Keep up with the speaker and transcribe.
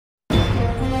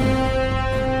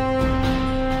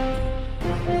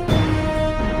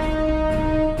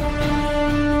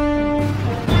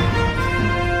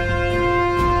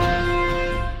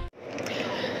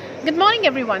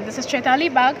morning, everyone. This is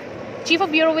Chaitali Bag, Chief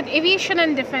of Bureau with Aviation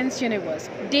and Defense Universe.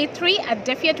 Day 3 at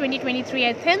DEFEA 2023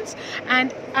 Athens,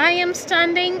 and I am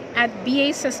standing at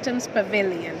BAE Systems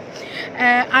Pavilion.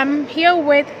 I'm here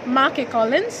with Marc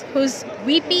Collins, who's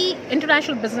VP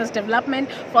International Business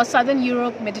Development for Southern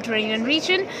Europe Mediterranean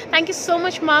region. Thank you so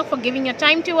much, Marc, for giving your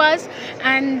time to us.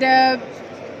 And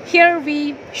here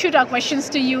we shoot our questions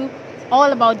to you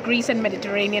all about Greece and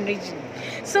Mediterranean region.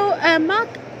 So, Marc,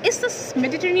 is this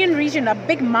Mediterranean region a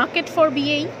big market for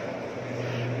BAE?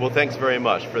 Well, thanks very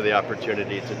much for the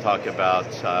opportunity to talk about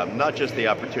not just the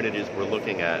opportunities we're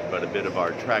looking at, but a bit of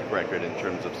our track record in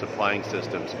terms of supplying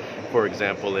systems, for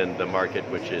example, in the market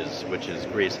which is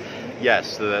Greece.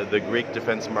 Yes, the Greek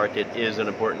defense market is an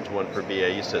important one for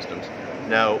BAE Systems.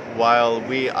 Now, while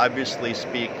we obviously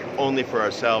speak only for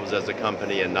ourselves as a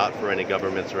company and not for any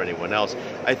governments or anyone else,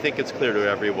 I think it's clear to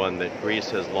everyone that Greece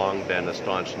has long been a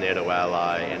staunch NATO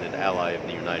ally and an ally of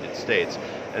the United States.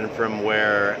 And from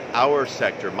where our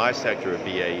sector, my sector of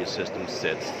BAE Systems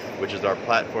sits, which is our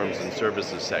platforms and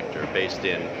services sector based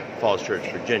in Falls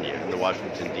Church, Virginia, in the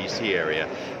Washington, D.C. area,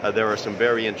 there are some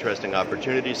very interesting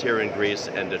opportunities here in Greece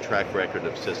and a track record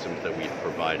of systems that we've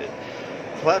provided.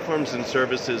 Platforms and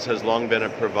Services has long been a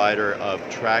provider of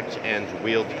tracked and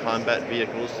wheeled combat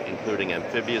vehicles, including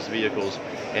amphibious vehicles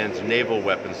and naval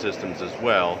weapon systems as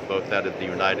well, both out of the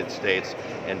United States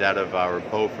and out of our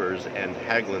Bofors and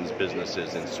Hägglunds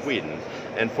businesses in Sweden.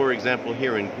 And for example,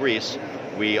 here in Greece,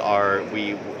 we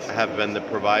have been the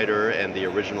provider and the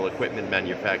original equipment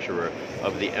manufacturer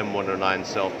of the M109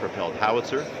 self-propelled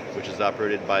howitzer, which is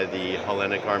operated by the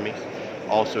Hellenic Army.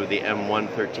 Also the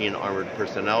M113 armored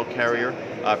personnel carrier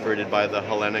operated by the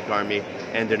Hellenic Army,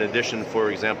 and in addition,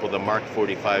 for example, the Mark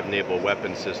 45 naval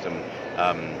weapon system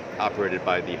operated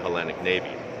by the Hellenic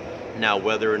Navy. Now,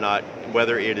 whether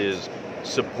it is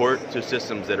support to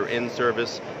systems that are in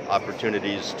service,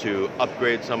 opportunities to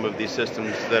upgrade some of these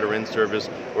systems that are in service,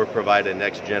 or provide a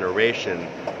next generation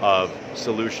of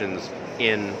solutions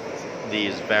in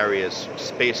these various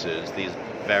spaces, these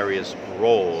various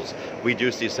roles, we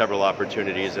do see several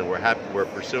opportunities, and we're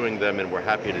pursuing them, and we're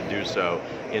happy to do so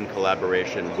in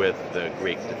collaboration with the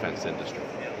Greek defense industry.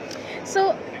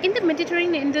 So, in the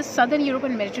Mediterranean, in the Southern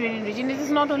European Mediterranean region, it is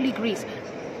not only Greece.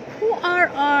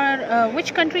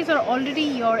 Which countries are already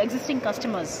your existing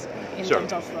customers? Sure.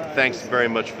 Thanks very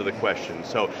much for the question.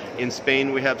 So in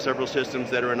Spain, we have several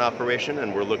systems that are in operation,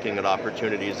 and we're looking at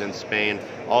opportunities in Spain,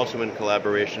 also in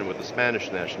collaboration with the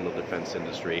Spanish national defense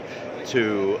industry,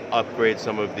 to upgrade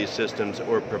some of these systems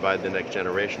or provide the next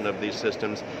generation of these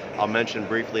systems. I'll mention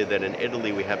briefly that in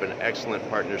Italy, we have an excellent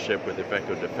partnership with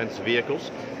Iveco Defense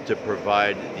Vehicles to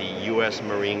provide the U.S.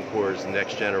 Marine Corps'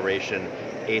 next generation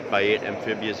 8x8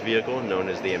 amphibious vehicle, known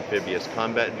as the Amphibious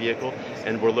Combat Vehicle,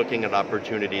 and we're looking at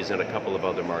opportunities in a couple of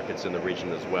other markets in the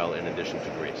region as well, in addition to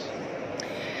Greece.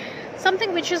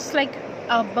 Something which is like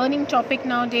a burning topic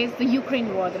nowadays, the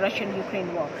Ukraine war, the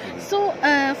Russian-Ukraine war. So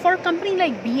for a company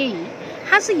like BAE,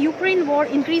 has the Ukraine war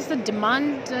increased the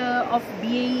demand of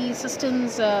BAE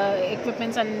Systems,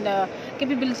 equipments and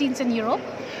capabilities in Europe?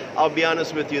 I'll be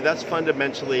honest with you, that's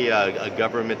fundamentally a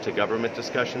government-to-government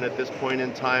discussion at this point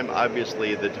in time.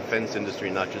 Obviously, the defense industry,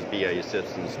 not just BAE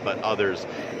Systems, but others,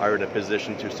 are in a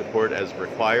position to support as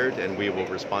required, and we will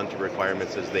respond to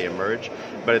requirements as they emerge.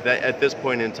 But at this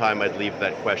point in time, I'd leave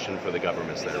that question for the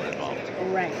governments that are involved.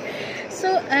 Right.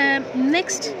 So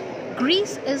next,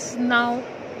 Greece is now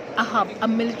a hub,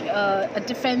 a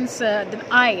defense, the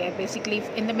eye basically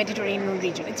in the Mediterranean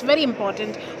region. It's very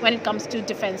important when it comes to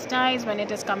defense ties, when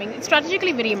it is coming, it's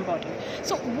strategically very important.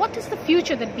 So what is the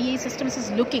future that BAE Systems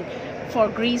is looking for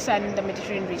Greece and the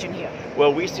Mediterranean region here?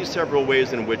 Well, we see several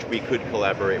ways in which we could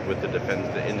collaborate with the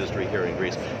defense industry here in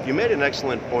Greece. You made an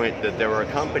excellent point that there are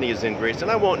companies in Greece,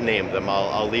 and I won't name them,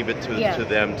 I'll leave it to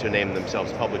them to name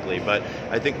themselves publicly, but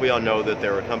I think we all know that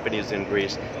there are companies in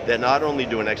Greece that not only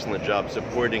do an excellent job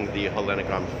supporting the Hellenic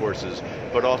Armed Forces,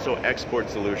 but also export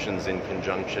solutions in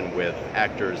conjunction with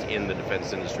actors in the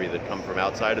defense industry that come from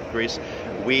outside of Greece.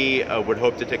 We would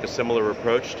hope to take a similar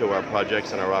approach to our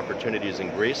projects and our opportunities in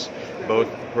Greece, both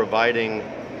providing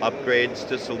upgrades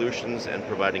to solutions and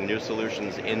providing new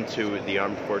solutions into the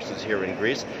armed forces here in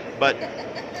Greece, but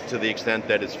to the extent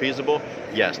that it's feasible,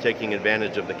 yes, taking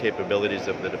advantage of the capabilities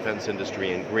of the defense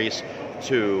industry in Greece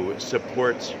to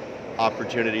support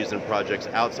opportunities and projects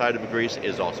outside of Greece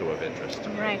is also of interest.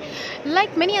 Right.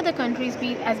 Like many other countries,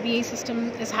 as BAE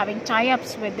Systems is having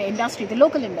tie-ups with the industry, the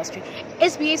local industry,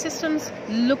 is BAE Systems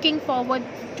looking forward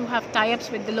to have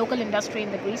tie-ups with the local industry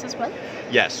in the Greece as well?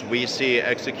 Yes, we see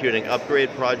executing upgrade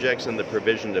projects and the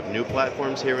provision of new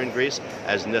platforms here in Greece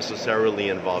as necessarily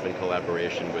involving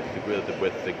collaboration with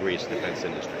the Greece defense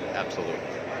industry. Absolutely.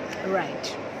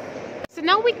 Right. So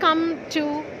now we come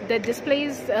to the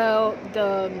displays,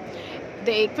 the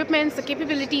equipments, the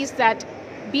capabilities that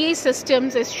BAE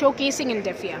Systems is showcasing in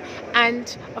DEFEA.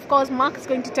 And of course, Marc is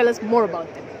going to tell us more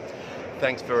about them.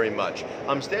 Thanks very much.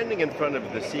 I'm standing in front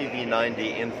of the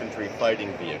CV-90 infantry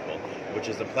fighting vehicle, which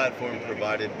is a platform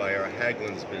provided by our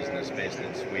Hägglunds business based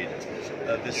in Sweden.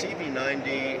 The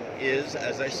CV-90 is,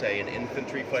 as I say, an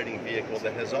infantry fighting vehicle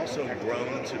that has also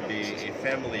grown to be a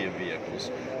family of vehicles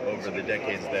over the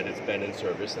decades that it's been in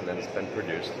service and that it's been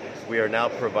produced. We are now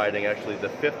providing actually the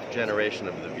 5th generation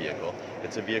of the vehicle.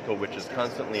 It's a vehicle which is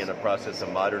constantly in a process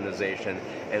of modernization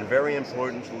and, very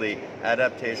importantly,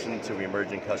 adaptation to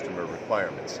emerging customer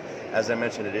requirements. As I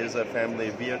mentioned, it is a family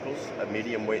of vehicles, a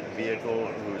medium-weight vehicle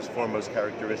whose foremost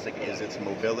characteristic is its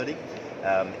mobility.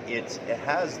 It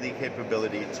has the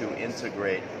capability to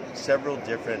integrate several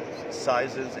different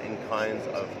sizes and kinds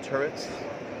of turrets,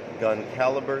 gun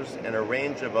calibers, and a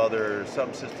range of other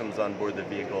subsystems on board the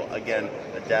vehicle, again,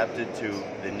 adapted to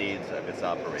the needs of its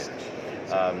operators.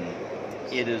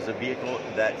 It is a vehicle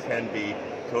that can be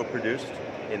co-produced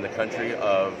in the country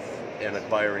of an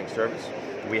acquiring service.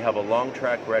 We have a long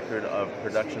track record of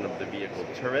production of the vehicle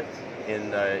turret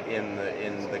in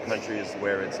the countries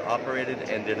where it's operated,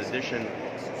 and in addition,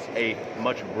 a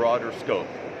much broader scope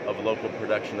of local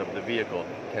production of the vehicle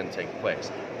can take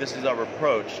place. This is our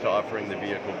approach to offering the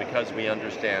vehicle because we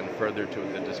understand, further to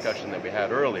the discussion that we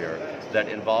had earlier, that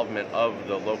involvement of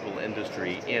the local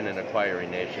industry in an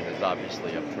acquiring nation is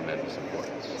obviously of tremendous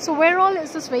importance. So where all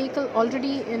is this vehicle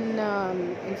already in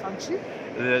function?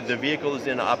 The vehicle is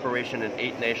in operation in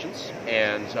 8 nations,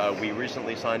 and we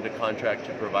recently signed a contract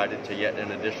to provide it to yet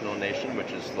an additional nation,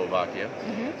 which is Slovakia.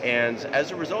 Mm-hmm. And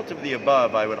as a result of the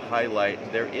above, I would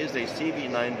highlight there is a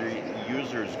CV-90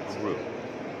 users group,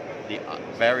 the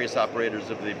various operators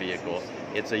of the vehicle.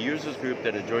 It's a users group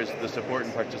that enjoys the support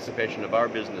and participation of our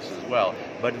business as well,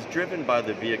 but it's driven by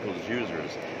the vehicle's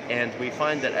users. And we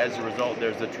find that as a result,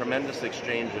 there's a tremendous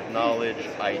exchange of knowledge,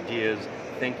 ideas,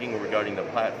 thinking regarding the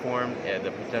platform and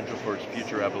the potential for its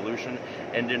future evolution.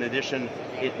 And in addition,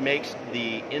 it makes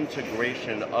the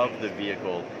integration of the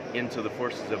vehicle into the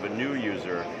forces of a new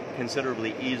user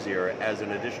considerably easier, as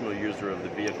an additional user of the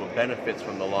vehicle benefits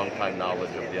from the long-time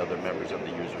knowledge of the other members of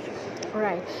the users group.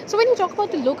 Right. So when you talk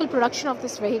about the local production of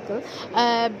this vehicle,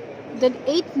 the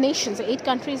 8 nations, 8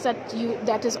 countries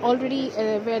that is already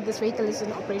where this vehicle is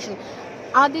in operation,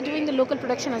 are they doing the local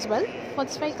production as well for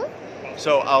this vehicle?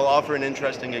 So I'll offer an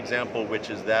interesting example, which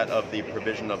is that of the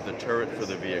provision of the turret for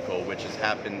the vehicle, which has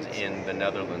happened in the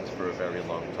Netherlands for a very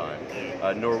long time.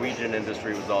 Norwegian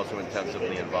industry was also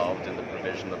intensively involved in the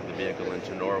provision of the vehicle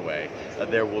into Norway.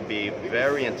 There will be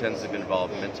very intensive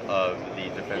involvement of the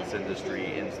defense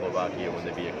industry in Slovakia when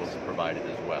the vehicles are provided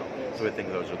as well. So I think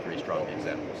those are 3 strong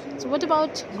examples. So what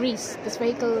about Greece? This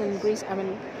vehicle in Greece,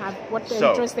 what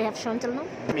interest they have shown till now?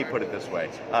 Let me put it this way.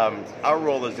 Our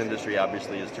role as industry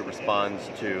obviously is to respond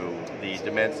to the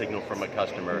demand signal from a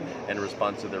customer and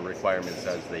respond to their requirements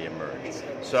as they emerge.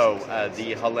 So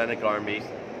the Hellenic Army,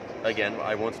 again,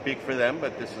 I won't speak for them,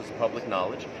 but this is public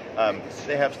knowledge.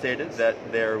 They have stated that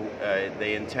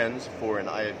they intend for an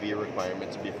IFV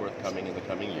requirement to be forthcoming in the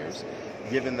coming years.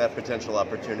 Given that potential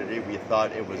opportunity, we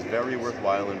thought it was very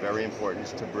worthwhile and very important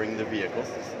to bring the vehicle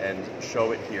and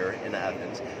show it here in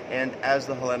Athens. And as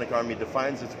the Hellenic Army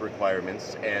defines its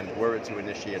requirements, and were it to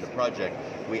initiate a project,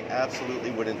 we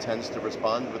absolutely would intend to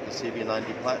respond with the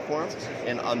CV-90 platform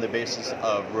and on the basis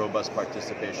of robust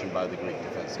participation by the Greek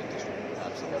defense industry.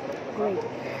 Absolutely. Great.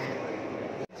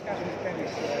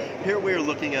 Here we are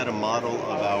looking at a model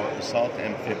of our assault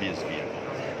amphibious vehicle.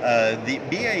 The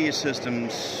BAE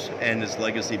Systems and its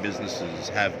legacy businesses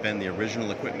have been the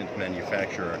original equipment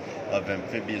manufacturer of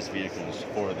amphibious vehicles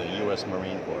for the U.S.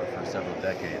 Marine Corps for several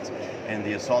decades. And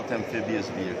the assault amphibious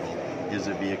vehicle is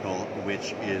a vehicle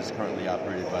which is currently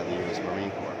operated by the U.S.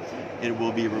 Marine Corps. It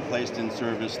will be replaced in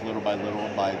service little by little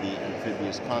by the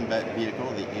amphibious combat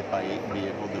vehicle, the 8x8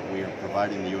 vehicle that we are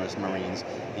providing the U.S. Marines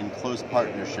in close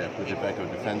partnership with the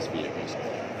DEFEA defense vehicles.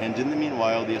 And in the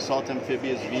meanwhile, the assault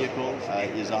amphibious vehicle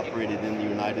is operated in the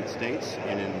United States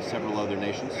and in several other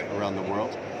nations around the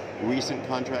world. Recent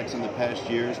contracts in the past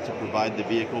years to provide the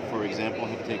vehicle, for example,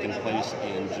 have taken place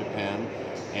in Japan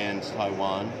and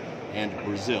Taiwan and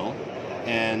Brazil.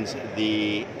 And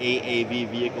the AAV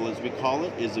vehicle, as we call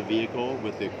it, is a vehicle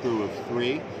with a crew of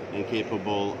 3 and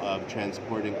capable of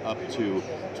transporting up to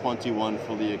 21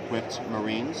 fully equipped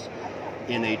Marines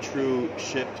in a true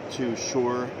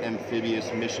ship-to-shore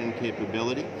amphibious mission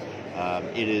capability.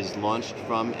 It is launched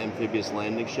from amphibious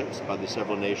landing ships by the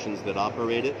several nations that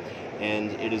operate it,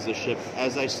 and it is a ship,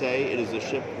 as I say, it is a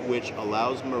ship which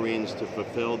allows Marines to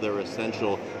fulfill their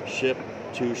essential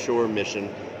ship-to-shore mission,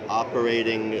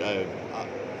 operating,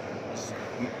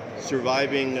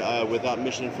 surviving without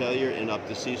mission failure in up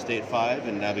to Sea State 5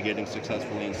 and navigating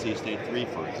successfully in Sea State 3,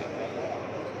 for example.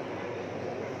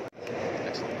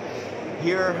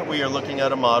 Here we are looking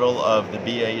at a model of the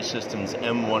BAE Systems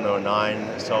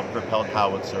M109 self-propelled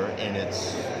howitzer in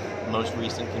its most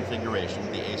recent configuration,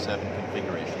 the A7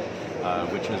 configuration,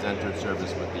 which has entered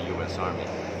service with the U.S. Army.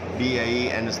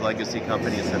 BAE and its legacy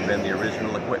companies have been the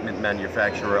original equipment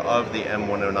manufacturer of the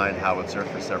M109 howitzer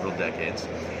for several decades.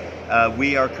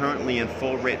 We are currently in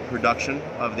full rate production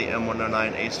of the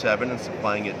M109A7 and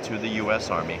supplying it to the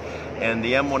U.S. Army. And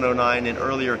the M109 in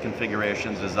earlier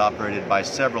configurations is operated by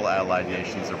several allied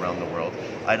nations around the world.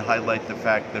 I'd highlight the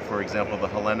fact that, for example, the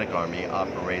Hellenic Army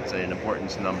operates an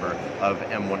important number of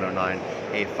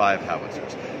M109A5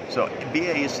 howitzers. So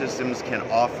BAE Systems can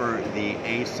offer the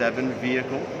A7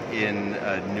 vehicle in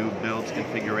a new build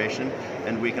configuration,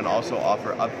 and we can also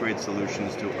offer upgrade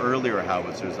solutions to earlier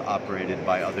howitzers operated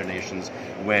by other nations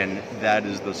when that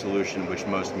is the solution which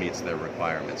most meets their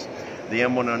requirements. The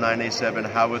M109A7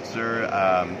 howitzer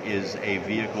is a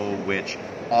vehicle which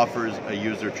offers a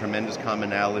user tremendous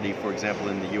commonality, for example,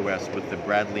 in the U.S. with the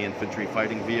Bradley infantry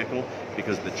fighting vehicle,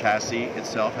 because the chassis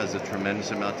itself has a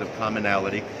tremendous amount of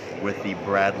commonality with the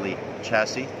Bradley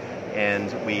chassis.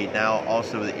 And we now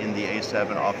also in the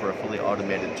A7 offer a fully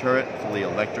automated turret, fully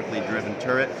electrically driven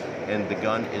turret, and the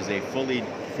gun is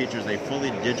features a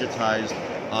fully digitized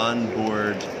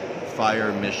onboard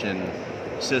fire mission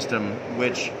system,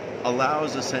 which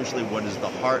allows essentially what is the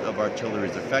heart of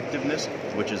artillery's effectiveness,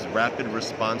 which is rapid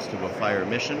response to a fire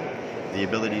mission, the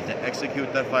ability to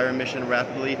execute that fire mission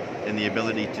rapidly, and the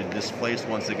ability to displace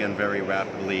once again very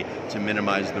rapidly to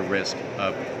minimize the risk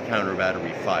of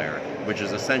counter-battery fire, which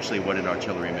is essentially what an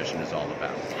artillery mission is all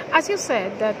about. As you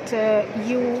said that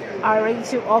you are ready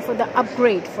to offer the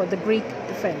upgrade for the Greek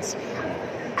defense.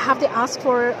 Have they asked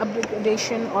for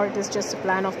upgradation, or it is just a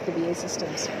plan of the BAE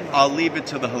Systems? I'll leave it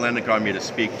to the Hellenic Army to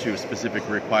speak to specific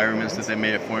requirements that they may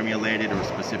have formulated or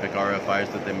specific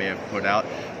RFIs that they may have put out.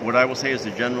 What I will say as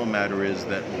a general matter is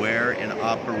that where an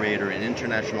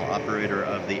international operator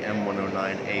of the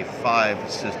M109A5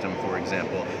 system, for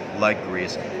example, like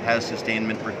Greece, has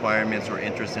sustainment requirements or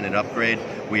interest in an upgrade,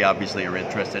 we obviously are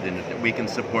interested in it. We can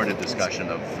support a discussion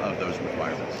of those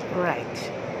requirements.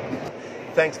 Right.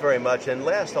 Thanks very much. And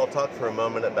last, I'll talk for a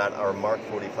moment about our Mark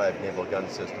 45 naval gun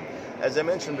system. As I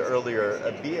mentioned earlier,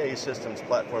 BAE Systems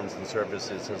Platforms and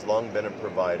Services has long been a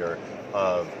provider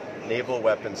of naval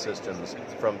weapon systems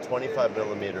from 25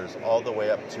 millimeters all the way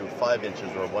up to 5 inches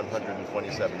or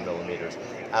 127 millimeters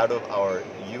out of our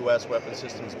U.S. weapon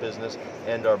systems business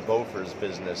and our Bofors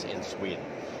business in Sweden.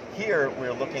 Here,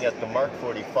 we're looking at the Mark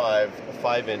 45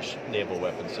 5-inch naval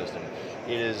weapon system.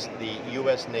 It is the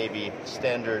U.S. Navy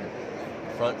standard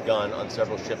front gun on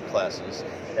several ship classes.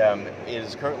 It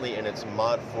is currently in its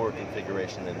Mod 4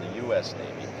 configuration in the U.S.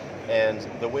 Navy. And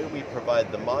the way we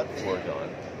provide the Mod 4 gun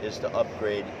is to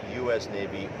upgrade U.S.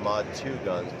 Navy Mod 2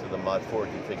 guns to the Mod 4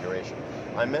 configuration.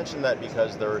 I mention that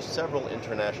because there are several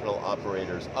international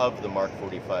operators of the Mark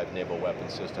 45 naval weapon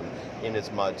system in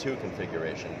its Mod 2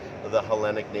 configuration. The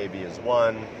Hellenic Navy is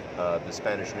one, the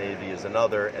Spanish Navy is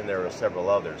another, and there are several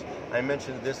others. I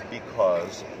mention this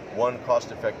because one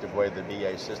cost-effective way the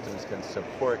BAE Systems can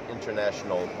support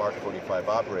international Mark 45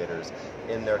 operators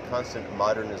in their constant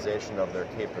modernization of their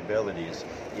capabilities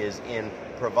is in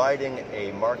providing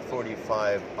a Mark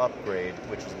 45 upgrade,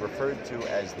 which is referred to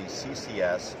as the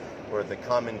CCS, or the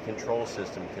Common Control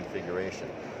System configuration.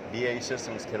 BAE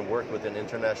Systems can work with an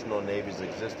international Navy's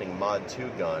existing Mod 2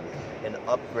 gun and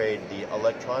upgrade the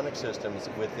electronic systems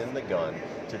within the gun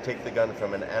to take the gun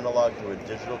from an analog to a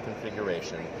digital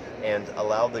configuration and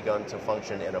allow the gun to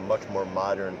function in a much more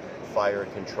modern fire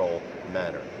control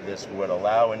manner. This would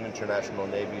allow an international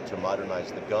Navy to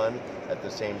modernize the gun at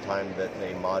the same time that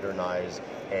they modernize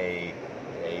a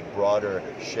broader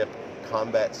ship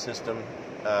combat system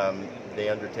they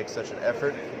undertake such an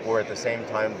effort, or at the same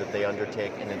time that they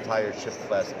undertake an entire ship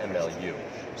class MLU.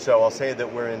 So I'll say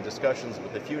that we're in discussions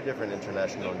with a few different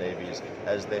international navies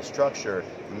as they structure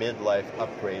midlife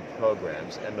upgrade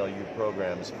programs, MLU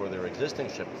programs for their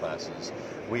existing ship classes.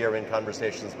 We are in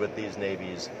conversations with these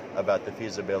navies about the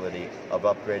feasibility of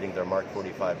upgrading their Mark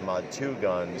 45 Mod 2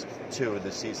 guns to the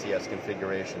CCS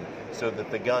configuration so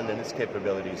that the gun and its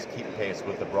capabilities keep pace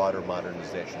with the broader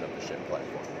modernization of the ship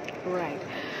platform. Right.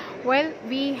 Well,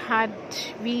 we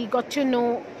got to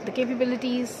know the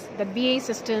capabilities that BAE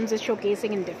Systems is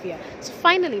showcasing in DEFEA. So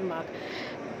finally, Marc,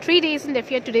 3 days in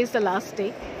DEFEA, today is the last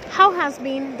day. How has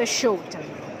been the show? Tell me.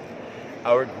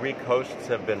 Our Greek hosts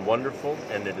have been wonderful,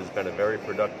 and it has been a very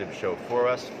productive show for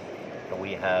us.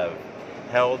 We have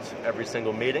held every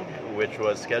single meeting, which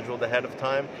was scheduled ahead of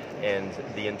time, and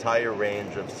the entire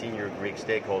range of senior Greek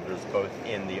stakeholders, both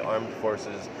in the armed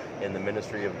forces, in the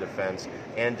Ministry of Defense,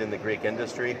 and in the Greek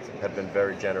industry, have been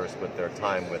very generous with their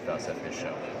time with us at this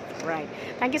show. Right.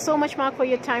 Thank you so much, Marc, for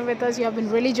your time with us. You have been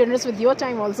really generous with your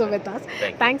time also with us.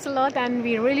 Thanks a lot, and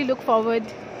we really look forward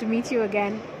to meet you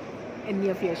again in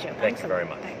near future. Thanks very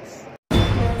much. Thanks.